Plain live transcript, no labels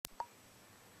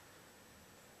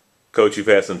Coach, you've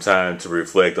had some time to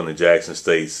reflect on the Jackson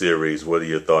State series. What are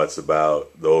your thoughts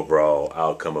about the overall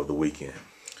outcome of the weekend?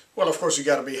 Well, of course, you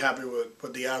got to be happy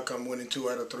with the outcome, winning 2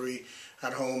 out of 3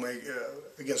 at home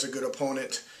against a good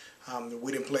opponent.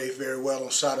 We didn't play very well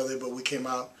on Saturday, but we came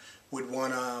out with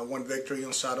one victory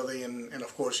on Saturday, and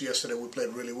of course yesterday we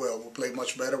played really well. We played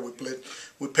much better.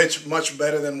 We pitched much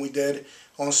better than we did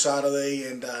on Saturday,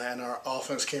 and our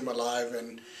offense came alive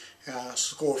and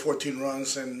scored 14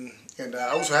 runs, and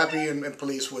I was happy and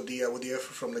pleased with the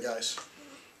effort from the guys.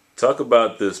 Talk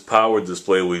about this power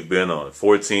display we've been on.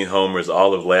 14 homers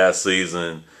all of last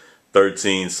season,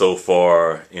 13 so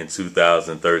far in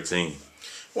 2013.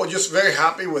 Well, just very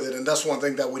happy with it, and that's one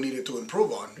thing that we needed to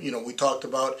improve on. You know, we talked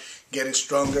about getting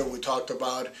stronger. We talked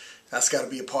about that's got to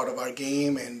be a part of our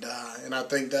game, and I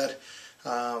think that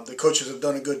the coaches have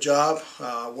done a good job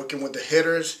working with the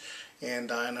hitters,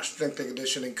 and our strength and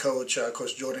conditioning coach,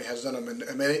 Coach Jordan, has done an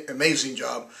amazing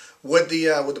job with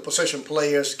the possession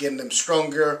players, getting them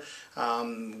stronger.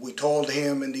 We told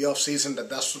him in the offseason that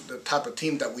that's the type of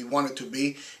team that we wanted to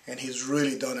be, and he's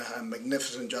really done a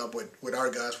magnificent job with our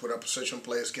guys, with our possession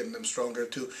players, getting them stronger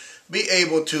to be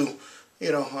able to,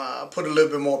 put a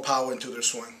little bit more power into their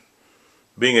swing.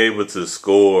 Being able to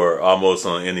score almost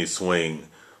on any swing,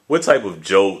 what type of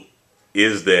jolt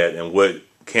is that, and what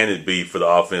can it be for the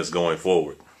offense going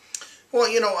forward? Well,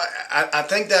 I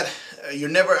think that you're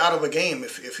never out of a game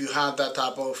if you have that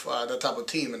type of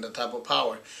team and that type of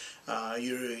power.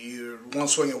 You're one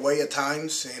swing away at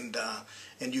times,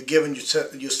 and you're giving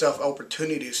yourself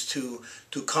opportunities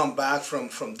to come back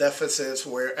from deficits.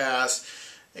 Whereas,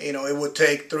 it would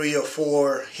take 3 or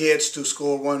 4 hits to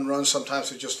score 1 run.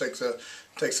 Sometimes it just takes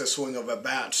a swing of a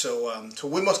bat. So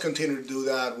we must continue to do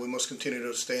that. We must continue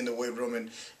to stay in the weight room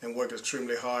and work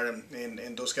extremely hard,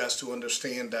 and those guys to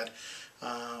understand that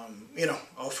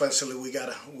offensively we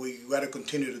gotta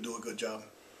continue to do a good job.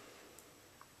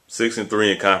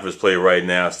 6-3 in conference play right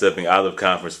now, stepping out of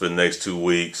conference for the next 2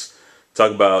 weeks.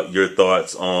 Talk about your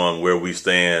thoughts on where we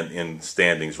stand in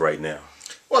standings right now.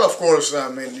 Well, of course,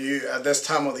 at this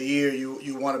time of the year,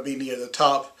 you want to be near the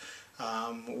top.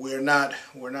 We're not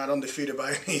undefeated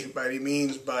by any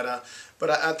means, but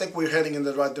I think we're heading in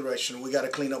the right direction. We got to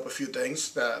clean up a few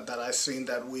things that I've seen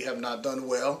that we have not done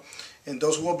well, and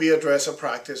those will be addressed at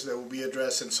practice. They will be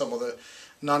addressed in some of the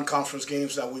non-conference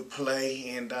games that we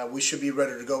play, and we should be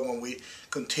ready to go when we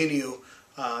continue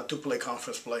to play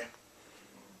conference play.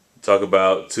 Talk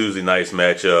about Tuesday night's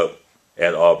matchup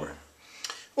at Auburn.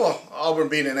 Well, Auburn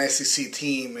being an SEC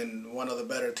team and one of the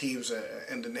better teams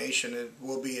in the nation, it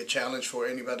will be a challenge for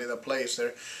anybody that plays.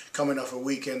 They're coming off a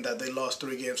weekend that they lost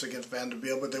 3 games against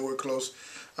Vanderbilt, but they were close.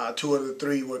 2 of the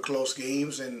 3 were close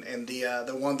games, and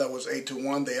the one that was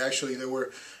 8-1,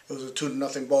 it was a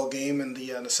 2-0 ball game in the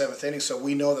 7th inning. So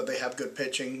we know that they have good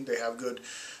pitching, they have good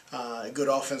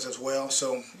offense as well.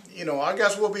 So our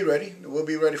guys will be ready. We'll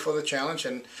be ready for the challenge,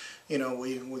 and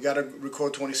we got to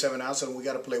record 27 outs, and we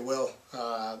got to play well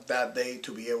that day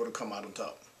to be able to come out on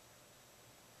top.